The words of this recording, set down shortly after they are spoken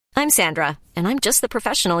I'm Sandra, and I'm just the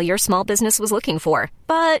professional your small business was looking for.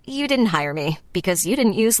 But you didn't hire me because you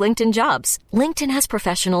didn't use LinkedIn Jobs. LinkedIn has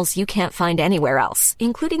professionals you can't find anywhere else,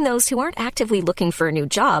 including those who aren't actively looking for a new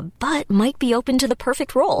job, but might be open to the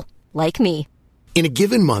perfect role, like me. In a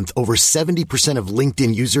given month, over 70% of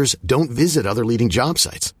LinkedIn users don't visit other leading job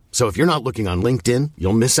sites. So if you're not looking on LinkedIn,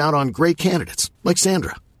 you'll miss out on great candidates like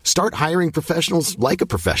Sandra. Start hiring professionals like a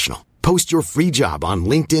professional. Post your free job on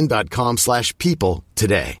linkedin.com/people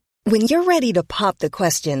today. When you're ready to pop the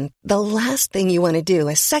question, the last thing you want to do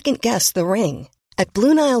is second-guess the ring. At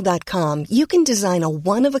BlueNile.com, you can design a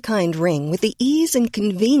one-of-a-kind ring with the ease and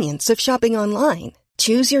convenience of shopping online.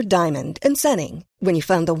 Choose your diamond and setting. When you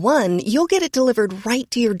find the one, you'll get it delivered right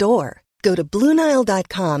to your door. Go to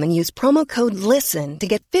BlueNile.com and use promo code LISTEN to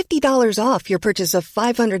get $50 off your purchase of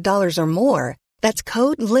 $500 or more. That's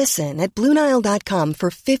code LISTEN at BlueNile.com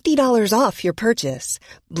for $50 off your purchase.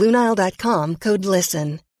 BlueNile.com, code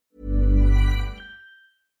LISTEN.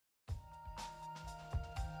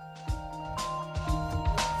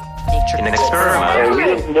 In an experiment. We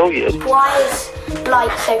don't know yet. Why is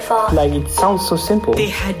light so far? Like, it sounds so simple. They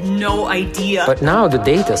had no idea. But now the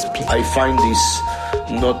data speaks. I find this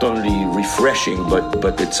not only refreshing,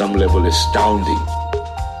 but at some level astounding.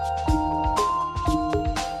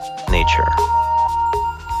 Nature.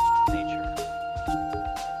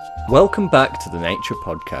 Welcome back to the Nature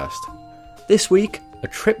Podcast. This week, a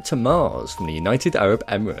trip to Mars from the United Arab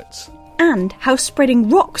Emirates. And how spreading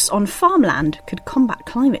rocks on farmland could combat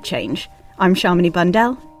climate change. I'm Shamini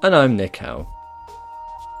Bundell. And I'm Nick Howe.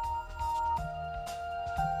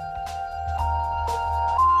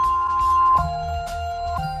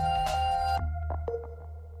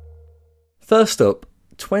 First up,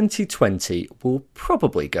 2020 will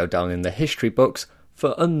probably go down in the history books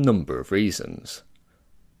for a number of reasons.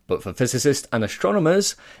 But for physicists and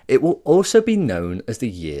astronomers, it will also be known as the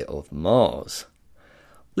Year of Mars.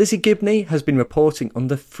 Lizzie Gibney has been reporting on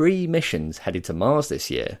the 3 missions headed to Mars this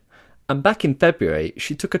year, and back in February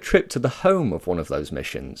she took a trip to the home of one of those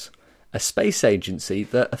missions, a space agency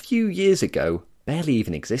that a few years ago barely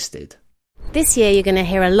even existed. This year you're going to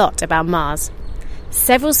hear a lot about Mars.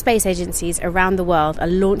 Several space agencies around the world are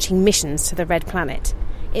launching missions to the Red Planet.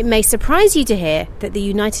 It may surprise you to hear that the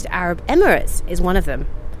United Arab Emirates is one of them.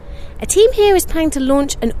 A team here is planning to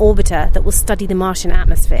launch an orbiter that will study the Martian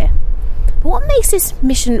atmosphere. But what makes this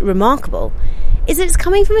mission remarkable is that it's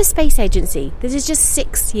coming from a space agency that is just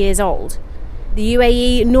 6 years old. The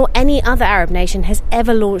UAE nor any other Arab nation has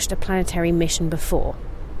ever launched a planetary mission before.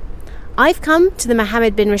 I've come to the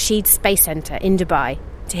Mohammed bin Rashid Space Centre in Dubai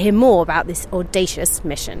to hear more about this audacious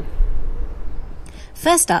mission.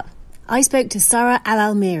 First up, I spoke to Sarah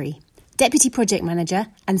Al-Almiri, Deputy Project Manager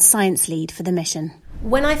and Science Lead for the mission.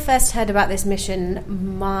 When I first heard about this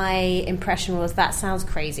mission, my impression was that sounds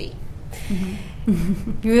crazy.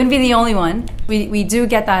 Mm-hmm. You wouldn't be the only one. We do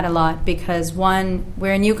get that a lot because, one,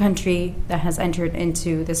 we're a new country that has entered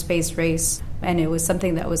into the space race, and it was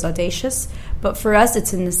something that was audacious. But for us,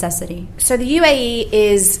 it's a necessity. So the UAE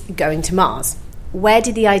is going to Mars. Where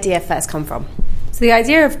did the idea first come from? So the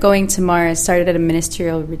idea of going to Mars started at a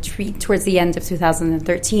ministerial retreat towards the end of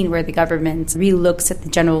 2013, where the government re-looks at the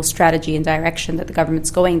general strategy and direction that the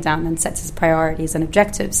government's going down and sets its priorities and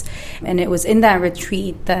objectives. And it was in that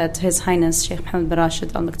retreat that His Highness Sheikh Mohammed bin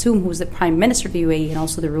Rashid Al Maktoum, who was the Prime Minister of the UAE and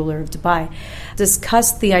also the ruler of Dubai,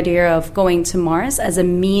 discussed the idea of going to Mars as a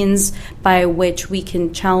means by which we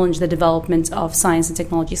can challenge the development of science and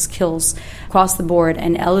technology skills across the board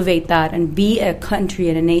and elevate that and be a country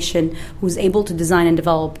and a nation who's able to design and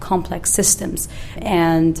develop complex systems.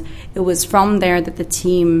 And it was from there that the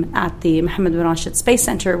team at the Mohammed bin Rashid Space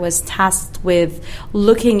Center was tasked with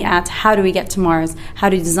looking at how do we get to Mars, how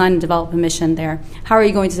do you design and develop a mission there, how are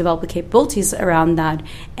you going to develop the capabilities around that,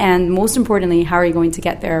 and most importantly, how are you going to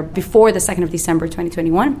get there before the 2nd of December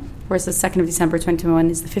 2021. Of course, the 2nd of December 2021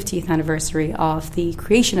 is the 50th anniversary of the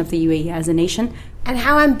creation of the UAE as a nation. And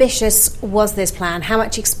how ambitious was this plan? How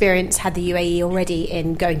much experience had the UAE already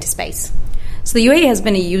in going to space? So the UAE has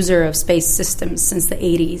been a user of space systems since the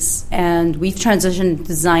 80s, and we've transitioned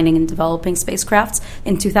designing and developing spacecrafts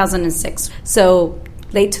in 2006. So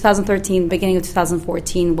late 2013, beginning of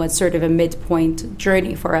 2014 was sort of a midpoint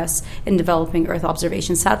journey for us in developing Earth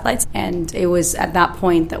observation satellites. And it was at that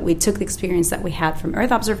point that we took the experience that we had from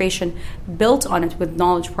Earth observation, built on it with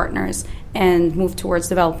knowledge partners, and moved towards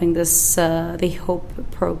developing this, the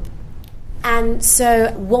HOPE probe. And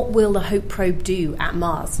so what will the HOPE probe do at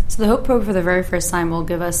Mars? So the HOPE probe for the very first time will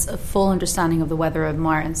give us a full understanding of the weather of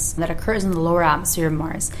Mars that occurs in the lower atmosphere of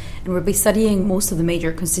Mars. And we'll be studying most of the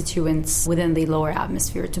major constituents within the lower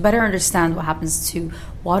atmosphere to better understand what happens to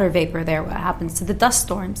water vapor there, what happens to the dust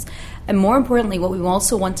storms. And more importantly, what we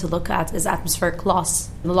also want to look at is atmospheric loss,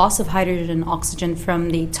 the loss of hydrogen and oxygen from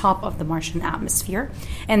the top of the Martian atmosphere.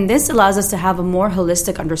 And this allows us to have a more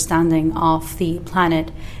holistic understanding of the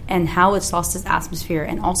planet and how it's lost its atmosphere,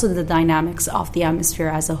 and also the dynamics of the atmosphere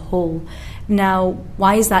as a whole. Now,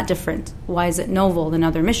 why is that different? Why is it novel than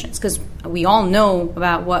other missions? Because we all know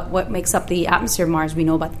about what makes up the atmosphere of Mars. We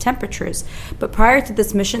know about the temperatures. But prior to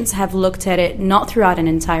this, missions have looked at it not throughout an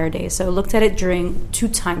entire day. So looked at it during 2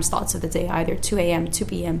 time slots of the day, either 2 a.m., 2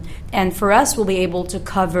 p.m. And for us, we'll be able to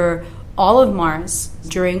cover all of Mars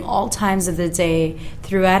during all times of the day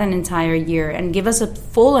throughout an entire year and give us a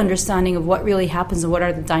full understanding of what really happens and what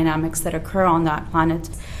are the dynamics that occur on that planet.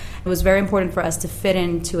 It was very important for us to fit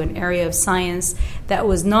into an area of science that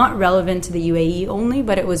was not relevant to the UAE only,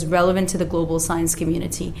 but it was relevant to the global science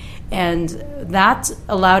community. And that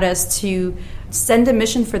allowed us to send a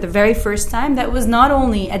mission for the very first time that was not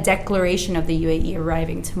only a declaration of the UAE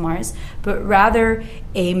arriving to Mars, but rather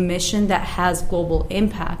a mission that has global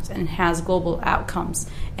impact and has global outcomes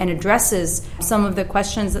and addresses some of the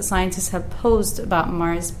questions that scientists have posed about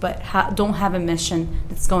Mars, but don't have a mission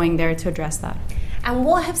that's going there to address that. And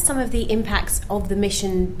what have some of the impacts of the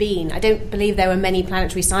mission been? I don't believe there were many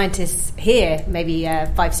planetary scientists here maybe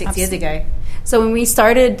 5-6 years ago. So when we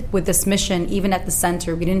started with this mission, even at the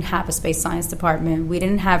center, we didn't have a space science department. We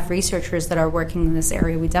didn't have researchers that are working in this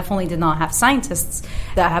area. We definitely did not have scientists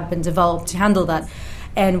that have been developed to handle that.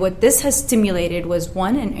 And what this has stimulated was,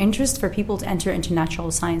 one, an interest for people to enter into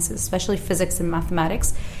natural sciences, especially physics and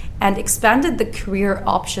mathematics, and expanded the career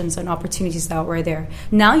options and opportunities that were there.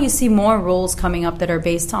 Now you see more roles coming up that are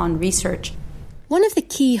based on research. One of the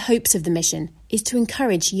key hopes of the mission is to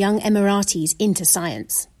encourage young Emiratis into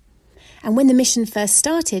science. And when the mission first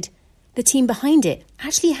started, the team behind it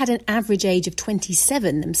actually had an average age of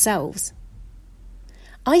 27 themselves.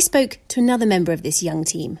 I spoke to another member of this young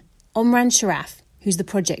team, Omran Sharaf, who's the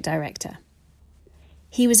project director.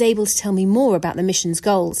 He was able to tell me more about the mission's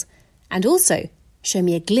goals and also show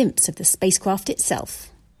me a glimpse of the spacecraft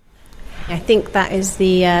itself. I think that is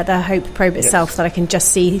the Hope probe itself that I can just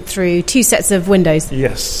see through 2 sets of windows.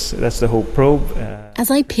 Yes, that's the Hope probe.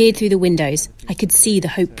 As I peered through the windows, I could see the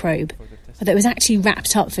Hope probe, although it was actually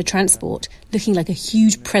wrapped up for transport, looking like a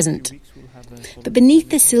huge present. But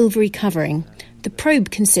beneath the silvery covering, the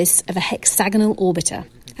probe consists of a hexagonal orbiter,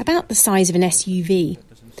 about the size of an SUV.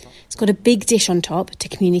 It's got a big dish on top to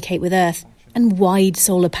communicate with Earth, and wide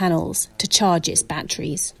solar panels to charge its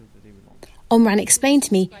batteries. Omran explained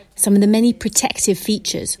to me some of the many protective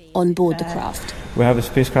features on board the craft. We have a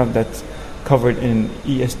spacecraft that's covered in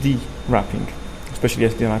ESD wrapping, especially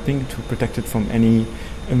ESD wrapping, to protect it from any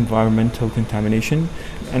environmental contamination.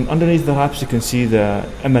 And underneath the wraps you can see the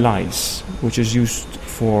MLIs, which is used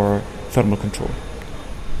for thermal control.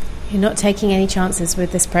 You're not taking any chances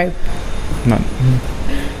with this probe? None.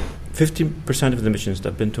 50% of the missions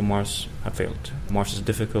that have been to Mars have failed. Mars is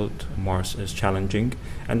difficult, Mars is challenging,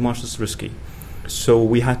 and Mars is risky. So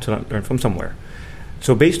we had to learn from somewhere.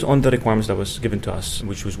 So based on the requirements that was given to us,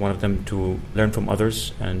 which was one of them to learn from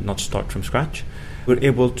others and not start from scratch, we were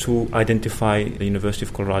able to identify the University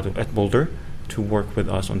of Colorado at Boulder to work with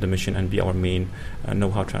us on the mission and be our main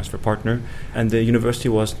know-how transfer partner. And the university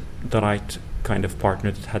was the right kind of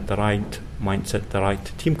partner that had the right mindset, the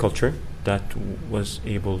right team culture that was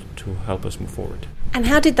able to help us move forward. And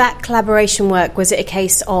how did that collaboration work? Was it a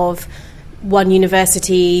case of one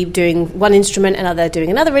university doing one instrument, another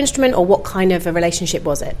doing another instrument, or what kind of a relationship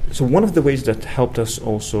was it? So one of the ways that helped us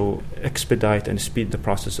also expedite and speed the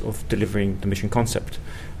process of delivering the mission concept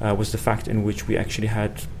was the fact in which we actually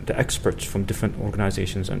had the experts from different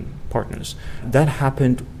organizations and partners. That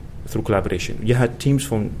happened through collaboration. You had teams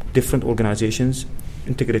from different organizations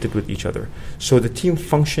integrated with each other. So the team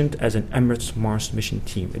functioned as an Emirates Mars mission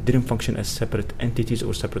team. It didn't function as separate entities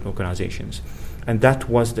or separate organizations. And that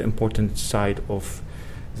was the important side of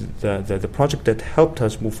the project that helped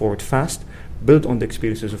us move forward fast, build on the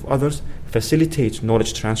experiences of others, facilitate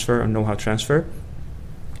knowledge transfer and know-how transfer,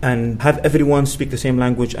 and have everyone speak the same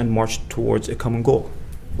language and march towards a common goal.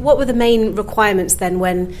 What were the main requirements then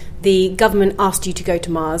when the government asked you to go to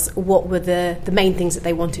Mars? What were the main things that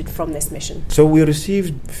they wanted from this mission? So we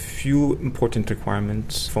received a few important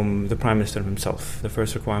requirements from the Prime Minister himself. The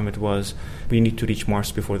first requirement was we need to reach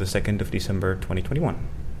Mars before the 2nd of December 2021.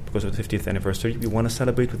 Because of the 50th anniversary, we want to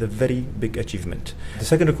celebrate with a very big achievement. The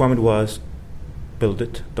second requirement was build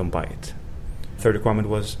it, don't buy it. The third requirement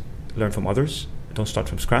was learn from others, don't start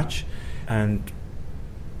from scratch, and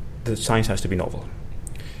the science has to be novel.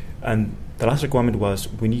 And the last requirement was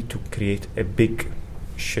we need to create a big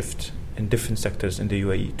shift in different sectors in the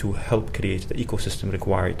UAE to help create the ecosystem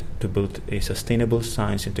required to build a sustainable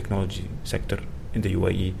science and technology sector in the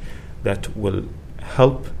UAE that will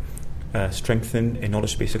help strengthen a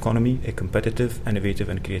knowledge-based economy, a competitive, innovative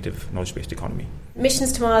and creative knowledge-based economy.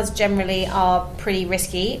 Missions to Mars generally are pretty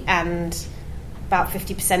risky, and about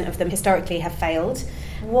 50% of them historically have failed.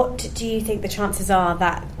 What do you think the chances are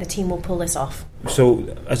that the team will pull this off?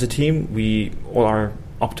 So as a team, we all are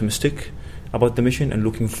optimistic about the mission and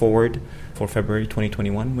looking forward for February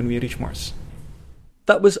 2021 when we reach Mars.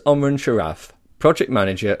 That was Omran Sharaf, project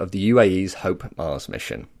manager of the UAE's Hope Mars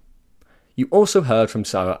mission. You also heard from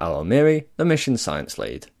Sarah Al-Almiri, the mission science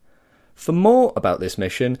lead. For more about this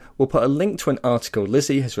mission, we'll put a link to an article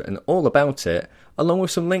Lizzie has written all about it, along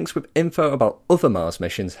with some links with info about other Mars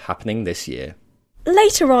missions happening this year.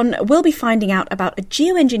 Later on, we'll be finding out about a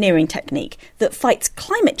geoengineering technique that fights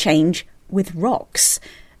climate change with rocks.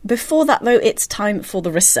 Before that, though, it's time for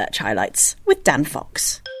the research highlights with Dan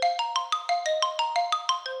Fox.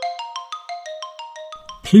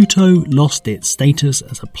 Pluto lost its status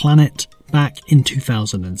as a planet back in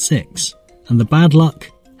 2006, and the bad luck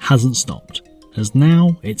hasn't stopped, as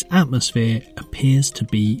now its atmosphere appears to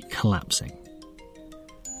be collapsing.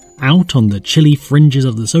 Out on the chilly fringes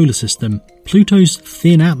of the solar system, Pluto's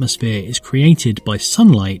thin atmosphere is created by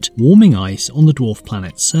sunlight warming ice on the dwarf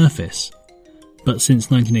planet's surface. But since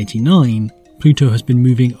 1989, Pluto has been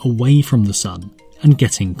moving away from the Sun and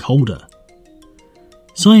getting colder.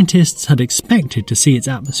 Scientists had expected to see its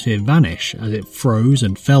atmosphere vanish as it froze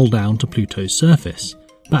and fell down to Pluto's surface,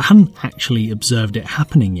 but hadn't actually observed it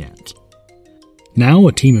happening yet. Now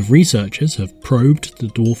a team of researchers have probed the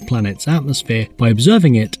dwarf planet's atmosphere by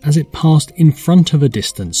observing it as it passed in front of a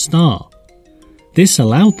distant star. This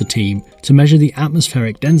allowed the team to measure the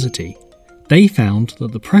atmospheric density. They found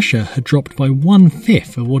that the pressure had dropped by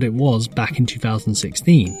 1/5 of what it was back in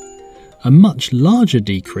 2016, a much larger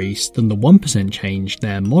decrease than the 1% change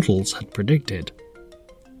their models had predicted.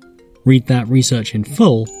 Read that research in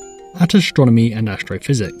full at Astronomy and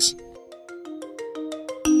Astrophysics.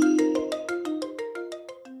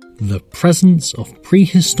 The presence of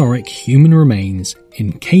prehistoric human remains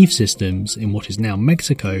in cave systems in what is now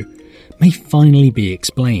Mexico may finally be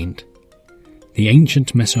explained. The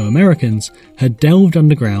ancient Mesoamericans had delved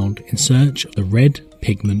underground in search of the red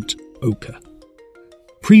pigment ochre.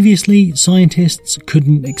 Previously, scientists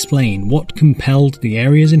couldn't explain what compelled the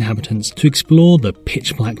area's inhabitants to explore the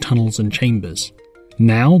pitch-black tunnels and chambers.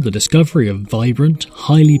 Now, the discovery of vibrant,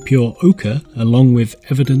 highly pure ochre, along with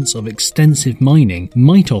evidence of extensive mining,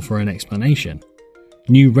 might offer an explanation.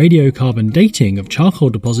 New radiocarbon dating of charcoal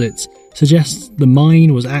deposits suggests the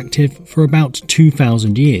mine was active for about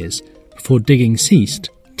 2,000 years, before digging ceased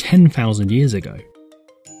 10,000 years ago.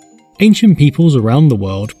 Ancient peoples around the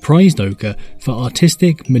world prized ochre for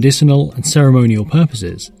artistic, medicinal and ceremonial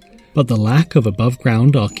purposes, but the lack of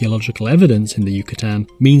above-ground archaeological evidence in the Yucatan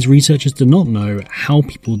means researchers do not know how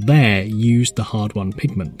people there used the hard-won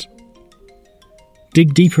pigment.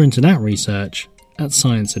 Dig deeper into that research at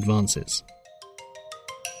Science Advances.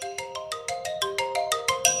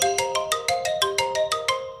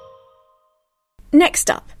 Next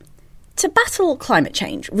up, to battle climate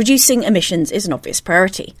change, reducing emissions is an obvious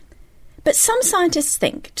priority. But some scientists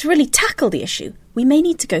think to really tackle the issue, we may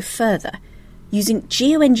need to go further, using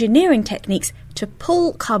geoengineering techniques to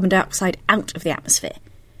pull carbon dioxide out of the atmosphere.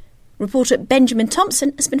 Reporter Benjamin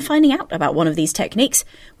Thompson has been finding out about one of these techniques,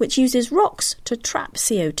 which uses rocks to trap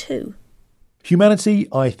CO2. Humanity,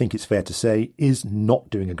 I think it's fair to say, is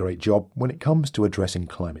not doing a great job when it comes to addressing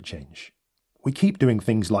climate change. We keep doing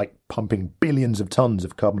things like pumping billions of tonnes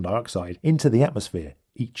of carbon dioxide into the atmosphere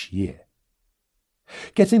each year.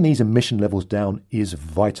 Getting these emission levels down is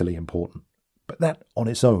vitally important, but that on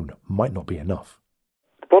its own might not be enough.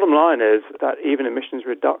 The bottom line is that even emissions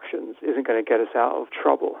reductions isn't going to get us out of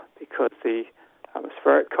trouble because the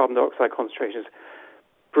atmospheric carbon dioxide concentrations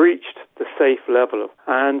breached the safe level.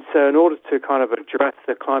 And so in order to kind of address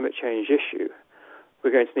the climate change issue,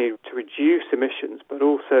 we're going to need to reduce emissions, but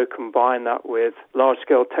also combine that with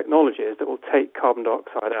large-scale technologies that will take carbon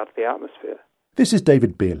dioxide out of the atmosphere. This is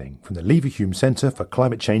David Beerling from the Leverhulme Centre for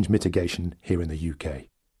Climate Change Mitigation here in the UK.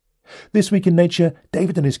 This week in Nature,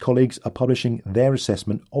 David and his colleagues are publishing their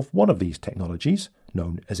assessment of one of these technologies,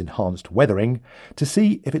 known as enhanced weathering, to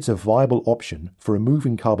see if it's a viable option for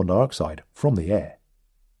removing carbon dioxide from the air.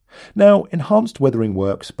 Now, enhanced weathering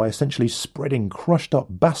works by essentially spreading crushed-up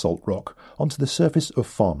basalt rock onto the surface of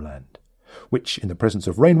farmland, which, in the presence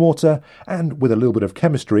of rainwater and with a little bit of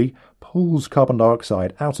chemistry, pulls carbon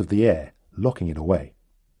dioxide out of the air, locking it away.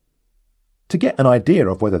 To get an idea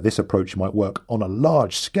of whether this approach might work on a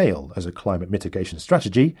large scale as a climate mitigation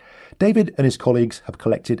strategy, David and his colleagues have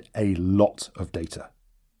collected a lot of data.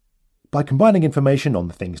 By combining information on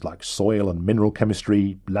things like soil and mineral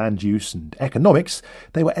chemistry, land use and economics,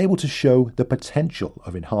 they were able to show the potential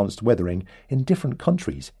of enhanced weathering in different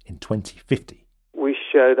countries in 2050. We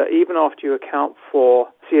show that even after you account for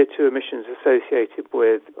CO2 emissions associated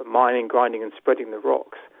with mining, grinding and spreading the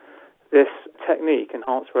rocks, this technique,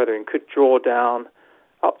 enhanced weathering, could draw down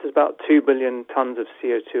up to about 2 billion tonnes of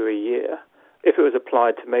CO2 a year if it was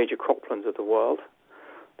applied to major croplands of the world.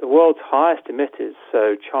 The world's highest emitters,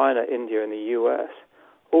 so China, India and the US,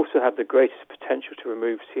 also have the greatest potential to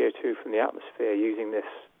remove CO2 from the atmosphere using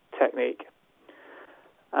this technique.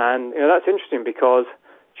 And that's interesting because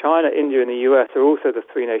China, India and the US are also the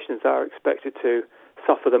three nations that are expected to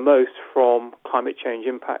suffer the most from climate change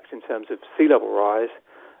impacts in terms of sea level rise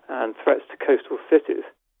and threats to coastal cities.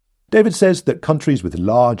 David says that countries with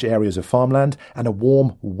large areas of farmland and a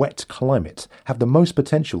warm, wet climate have the most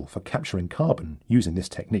potential for capturing carbon using this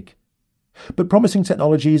technique. But promising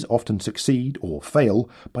technologies often succeed or fail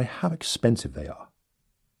by how expensive they are.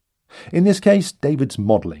 In this case, David's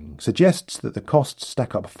modelling suggests that the costs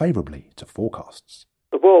stack up favourably to forecasts.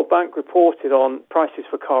 The World Bank reported on prices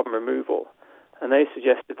for carbon removal, and they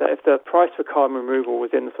suggested that if the price for carbon removal was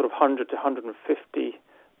in the sort of $100 to $150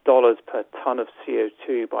 per tonne of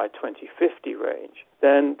CO2 by 2050 range,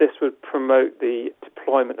 then this would promote the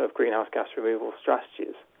deployment of greenhouse gas removal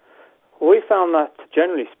strategies. Well, we found that,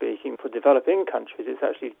 generally speaking, for developing countries, it's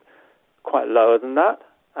actually quite lower than that.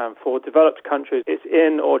 And for developed countries, it's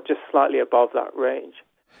in or just slightly above that range.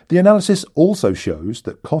 The analysis also shows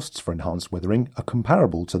that costs for enhanced weathering are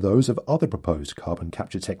comparable to those of other proposed carbon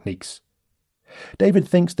capture techniques. David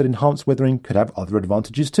thinks that enhanced weathering could have other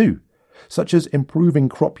advantages too, such as improving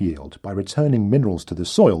crop yield by returning minerals to the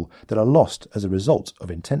soil that are lost as a result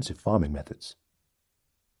of intensive farming methods.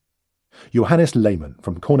 Johannes Lehmann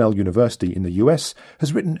from Cornell University in the US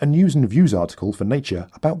has written a News and Views article for Nature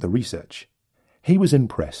about the research. He was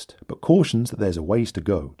impressed, but cautions that there's a ways to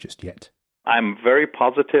go just yet. I'm very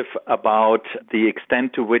positive about the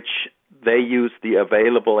extent to which they use the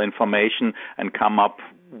available information and come up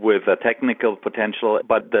with a technical potential,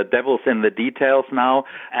 but the devil's in the details now,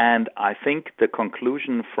 and I think the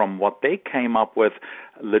conclusion from what they came up with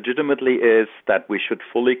legitimately is that we should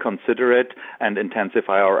fully consider it and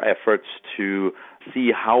intensify our efforts to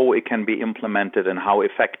see how it can be implemented and how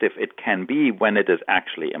effective it can be when it is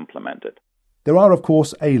actually implemented. There are, of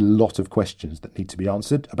course, a lot of questions that need to be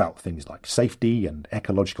answered about things like safety and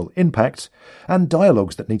ecological impact, and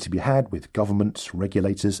dialogues that need to be had with governments,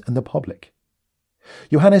 regulators and the public.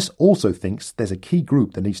 Johannes also thinks there's a key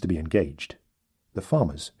group that needs to be engaged: the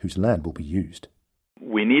farmers whose land will be used.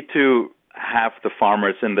 We need to have the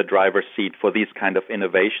farmers in the driver's seat for these kind of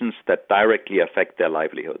innovations that directly affect their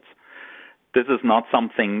livelihoods. This is not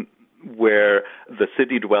something where the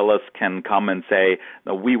city dwellers can come and say,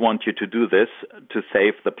 no, we want you to do this to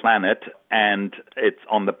save the planet, and it's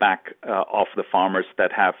on the back of the farmers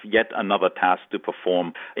that have yet another task to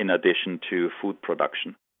perform in addition to food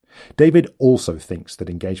production. David also thinks that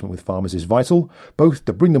engagement with farmers is vital, both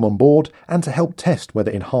to bring them on board and to help test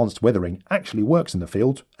whether enhanced weathering actually works in the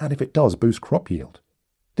field and if it does boost crop yield.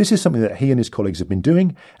 This is something that he and his colleagues have been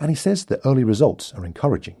doing, and he says the early results are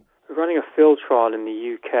encouraging. We're running a field trial in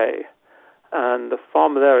the UK, and the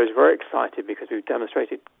farmer there is very excited because we've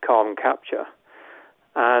demonstrated carbon capture.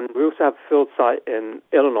 And we also have a field site in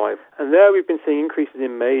Illinois, and there we've been seeing increases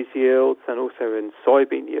in maize yields and also in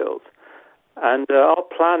soybean yields. And our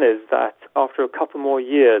plan is that after a couple more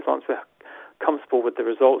years, once we're comfortable with the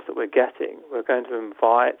results that we're getting, we're going to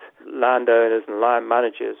invite landowners and land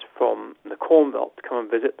managers from the Corn Belt to come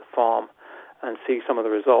and visit the farm and see some of the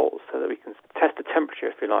results so that we can test the temperature,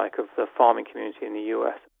 if you like, of the farming community in the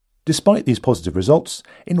US. Despite these positive results,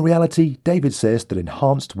 in reality, David says that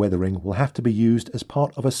enhanced weathering will have to be used as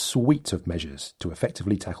part of a suite of measures to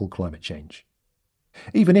effectively tackle climate change.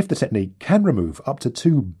 Even if the technique can remove up to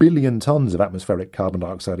 2 billion tonnes of atmospheric carbon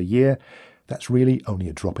dioxide a year, that's really only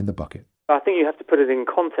a drop in the bucket. I think you have to put it in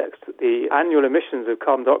context. The annual emissions of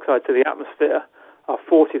carbon dioxide to the atmosphere are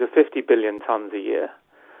 40 to 50 billion tonnes a year.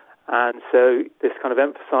 And so this kind of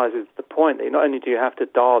emphasises the point that not only do you have to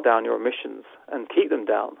dial down your emissions and keep them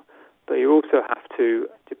down, but you also have to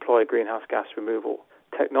deploy greenhouse gas removal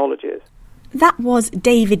technologies. That was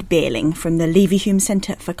David Beerling from the Leverhulme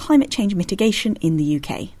Centre for Climate Change Mitigation in the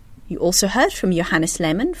UK. You also heard from Johannes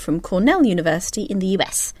Lehmann from Cornell University in the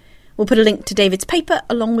US. We'll put a link to David's paper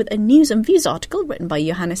along with a News and Views article written by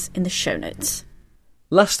Johannes in the show notes.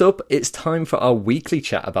 Last up, it's time for our weekly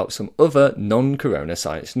chat about some other non-corona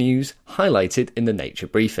science news highlighted in the Nature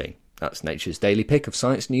Briefing. That's Nature's daily pick of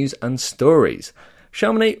science news and stories.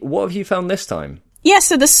 Shamini, what have you found this time? Yeah,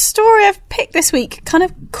 so the story I've picked this week kind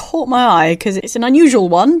of caught my eye because it's an unusual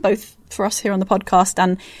one, both for us here on the podcast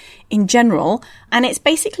and in general. And it's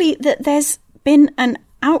basically that there's been an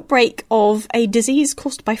outbreak of a disease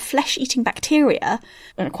caused by flesh-eating bacteria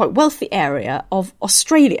in a quite wealthy area of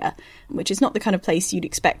Australia, which is not the kind of place you'd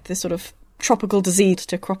expect this sort of tropical disease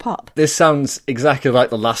to crop up. This sounds exactly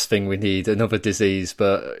like the last thing we need, another disease,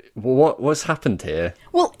 but what's happened here?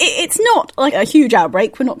 Well, it's not like a huge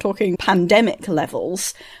outbreak. We're not talking pandemic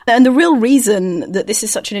levels. And the real reason that this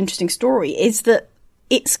is such an interesting story is that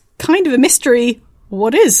it's kind of a mystery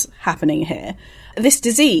what is happening here. This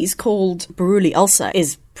disease, called Buruli ulcer,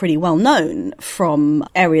 is pretty well known from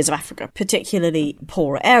areas of Africa, particularly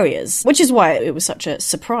poorer areas, which is why it was such a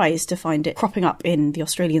surprise to find it cropping up in the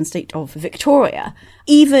Australian state of Victoria.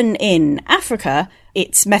 Even in Africa,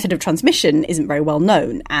 its method of transmission isn't very well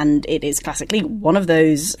known, and it is classically one of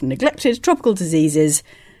those neglected tropical diseases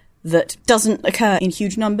that doesn't occur in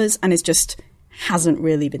huge numbers and hasn't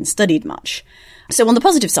really been studied much. So on the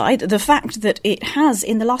positive side, the fact that it has,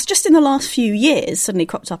 in the last few years, suddenly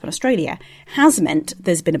cropped up in Australia, has meant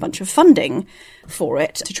there's been a bunch of funding for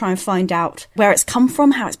it to try and find out where it's come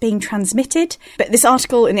from, how it's being transmitted. But this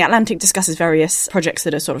article in The Atlantic discusses various projects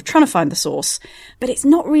that are sort of trying to find the source, but it's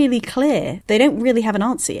not really clear. They don't really have an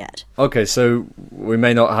answer yet. Okay, so we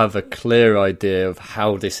may not have a clear idea of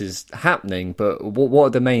how this is happening, but what are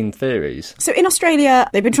the main theories? So in Australia,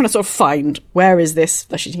 they've been trying to sort of find where is this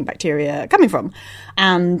flesh-eating bacteria coming from.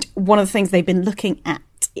 And one of the things they've been looking at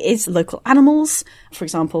is local animals. For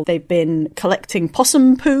example, they've been collecting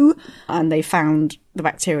possum poo and they found the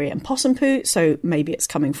bacteria in possum poo, so maybe it's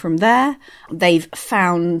coming from there. They've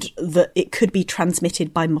found that it could be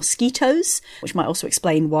transmitted by mosquitoes, which might also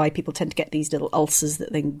explain why people tend to get these little ulcers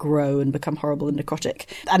that then grow and become horrible and necrotic.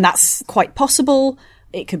 And that's quite possible.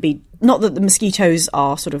 It could be not that the mosquitoes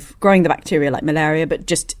are sort of growing the bacteria like malaria, but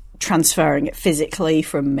just transferring it physically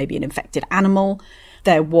from maybe an infected animal.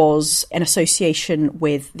 There was an association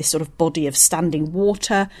with this sort of body of standing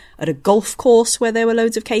water at a golf course where there were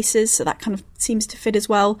loads of cases, so that kind of seems to fit as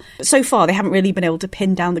well. But so far, they haven't really been able to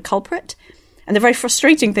pin down the culprit. And the very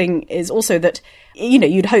frustrating thing is also that,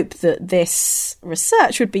 you'd hope that this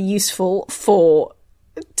research would be useful for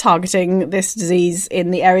targeting this disease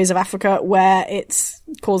in the areas of Africa where it's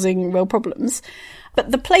causing real problems.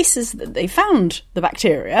 But the places that they found the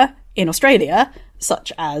bacteria in Australia,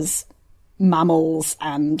 such as mammals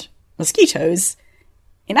and mosquitoes,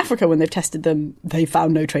 in Africa, when they've tested them, they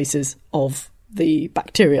found no traces of the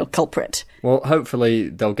bacterial culprit. Well, hopefully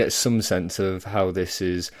they'll get some sense of how this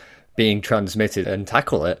is being transmitted and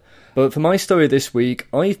tackle it. But for my story this week,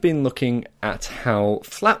 I've been looking at how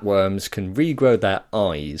flatworms can regrow their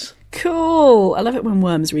eyes. Cool. I love it when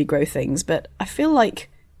worms regrow things, but I feel like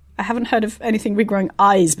I haven't heard of anything regrowing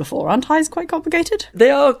eyes before. Aren't eyes quite complicated?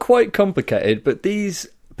 They are quite complicated, but these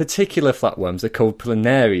particular flatworms, they're called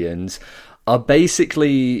planarians, are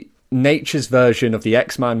basically nature's version of the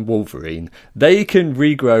X-Man Wolverine. They can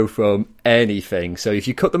regrow from anything. So if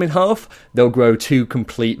you cut them in half, they'll grow two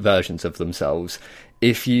complete versions of themselves.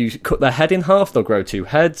 If you cut their head in half, they'll grow two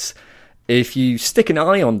heads. If you stick an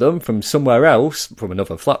eye on them from somewhere else, from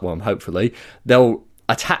another flatworm hopefully, they'll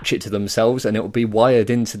attach it to themselves and it will be wired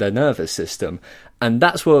into their nervous system. And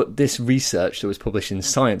that's what this research that was published in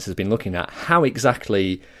Science has been looking at, how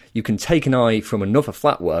exactly you can take an eye from another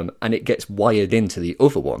flatworm and it gets wired into the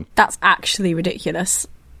other one. That's actually ridiculous.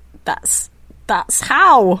 That's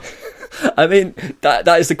how? I mean, that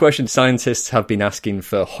is the question scientists have been asking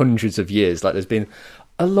for hundreds of years. Like, there's been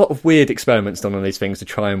a lot of weird experiments done on these things to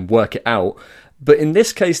try and work it out. But in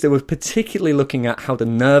this case, they were particularly looking at how the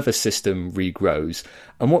nervous system regrows.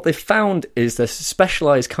 And what they found is there's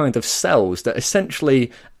specialised kind of cells that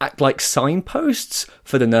essentially act like signposts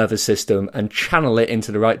for the nervous system and channel it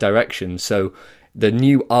into the right direction. So the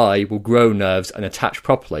new eye will grow nerves and attach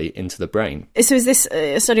properly into the brain. So is this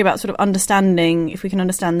a study about sort of understanding, if we can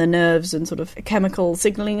understand the nerves and sort of chemical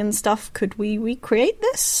signalling and stuff, could we recreate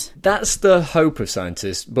this? That's the hope of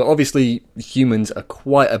scientists, but obviously humans are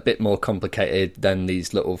quite a bit more complicated than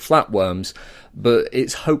these little flatworms, but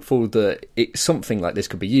it's hopeful that something like this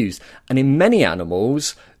could be used. And in many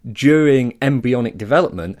animals, during embryonic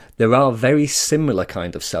development, there are very similar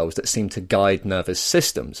kind of cells that seem to guide nervous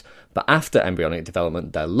systems. But after embryonic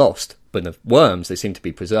development, they're lost. But in worms, they seem to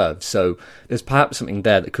be preserved. So there's perhaps something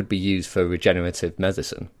there that could be used for regenerative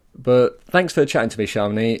medicine. But thanks for chatting to me,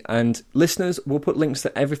 Shamini, and listeners, we'll put links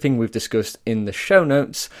to everything we've discussed in the show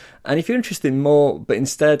notes, and if you're interested in more, but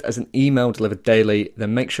instead as an email delivered daily,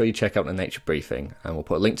 then make sure you check out the Nature Briefing, and we'll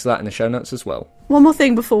put a link to that in the show notes as well. One more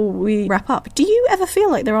thing before we wrap up. Do you ever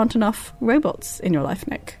feel like there aren't enough robots in your life,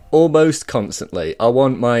 Nick? Almost constantly. I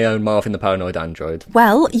want my own Marvin the Paranoid Android.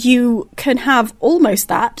 Well, you can have almost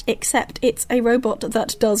that, except it's a robot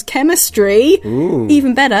that does chemistry. Ooh.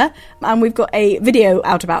 Even better. And we've got a video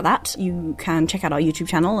out about that. You can check out our YouTube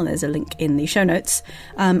channel, and there's a link in the show notes.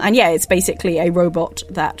 And yeah, it's basically a robot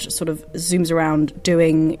that sort of zooms around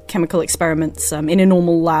doing chemical experiments in a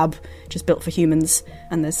normal lab, just built for humans.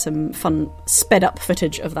 And there's some fun sped up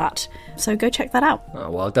footage of that. So go check that out. Oh,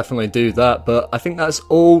 well, I'll definitely do that. But I think that's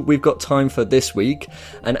all we've got time for this week.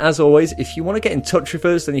 And as always, if you want to get in touch with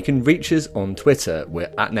us, then you can reach us on Twitter. We're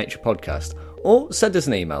 @NaturePodcast. Or send us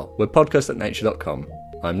an email. We're podcast@nature.com.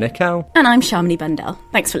 I'm Nick Howe. And I'm Shamini Bundell.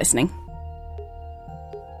 Thanks for listening.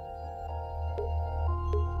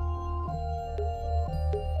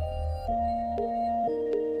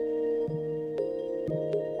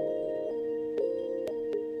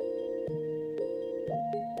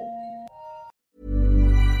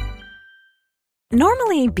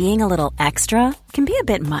 Normally, being a little extra can be a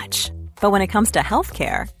bit much. But when it comes to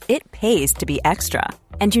healthcare, it pays to be extra.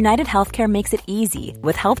 And United Healthcare makes it easy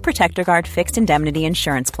with Health Protector Guard fixed indemnity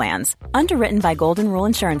insurance plans. Underwritten by Golden Rule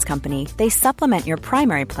Insurance Company, they supplement your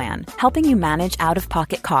primary plan, helping you manage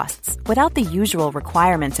out-of-pocket costs without the usual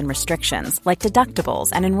requirements and restrictions like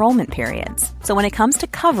deductibles and enrollment periods. So when it comes to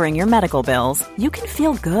covering your medical bills, you can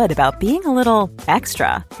feel good about being a little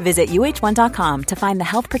extra. Visit UH1.com to find the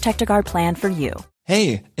Health Protector Guard plan for you.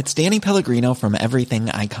 Hey, it's Danny Pellegrino from Everything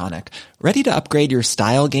Iconic. Ready to upgrade your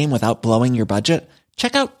style game without blowing your budget?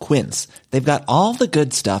 Check out Quince. They've got all the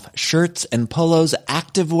good stuff, shirts and polos,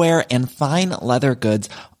 activewear, and fine leather goods,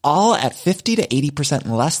 all at 50 to 80%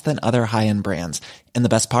 less than other high-end brands. And the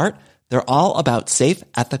best part? They're all about safe,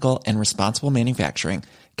 ethical, and responsible manufacturing.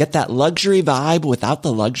 Get that luxury vibe without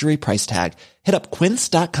the luxury price tag. Hit up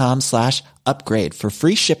quince.com/upgrade for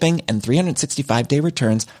free shipping and 365-day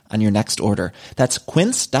returns on your next order. That's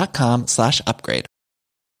quince.com/upgrade.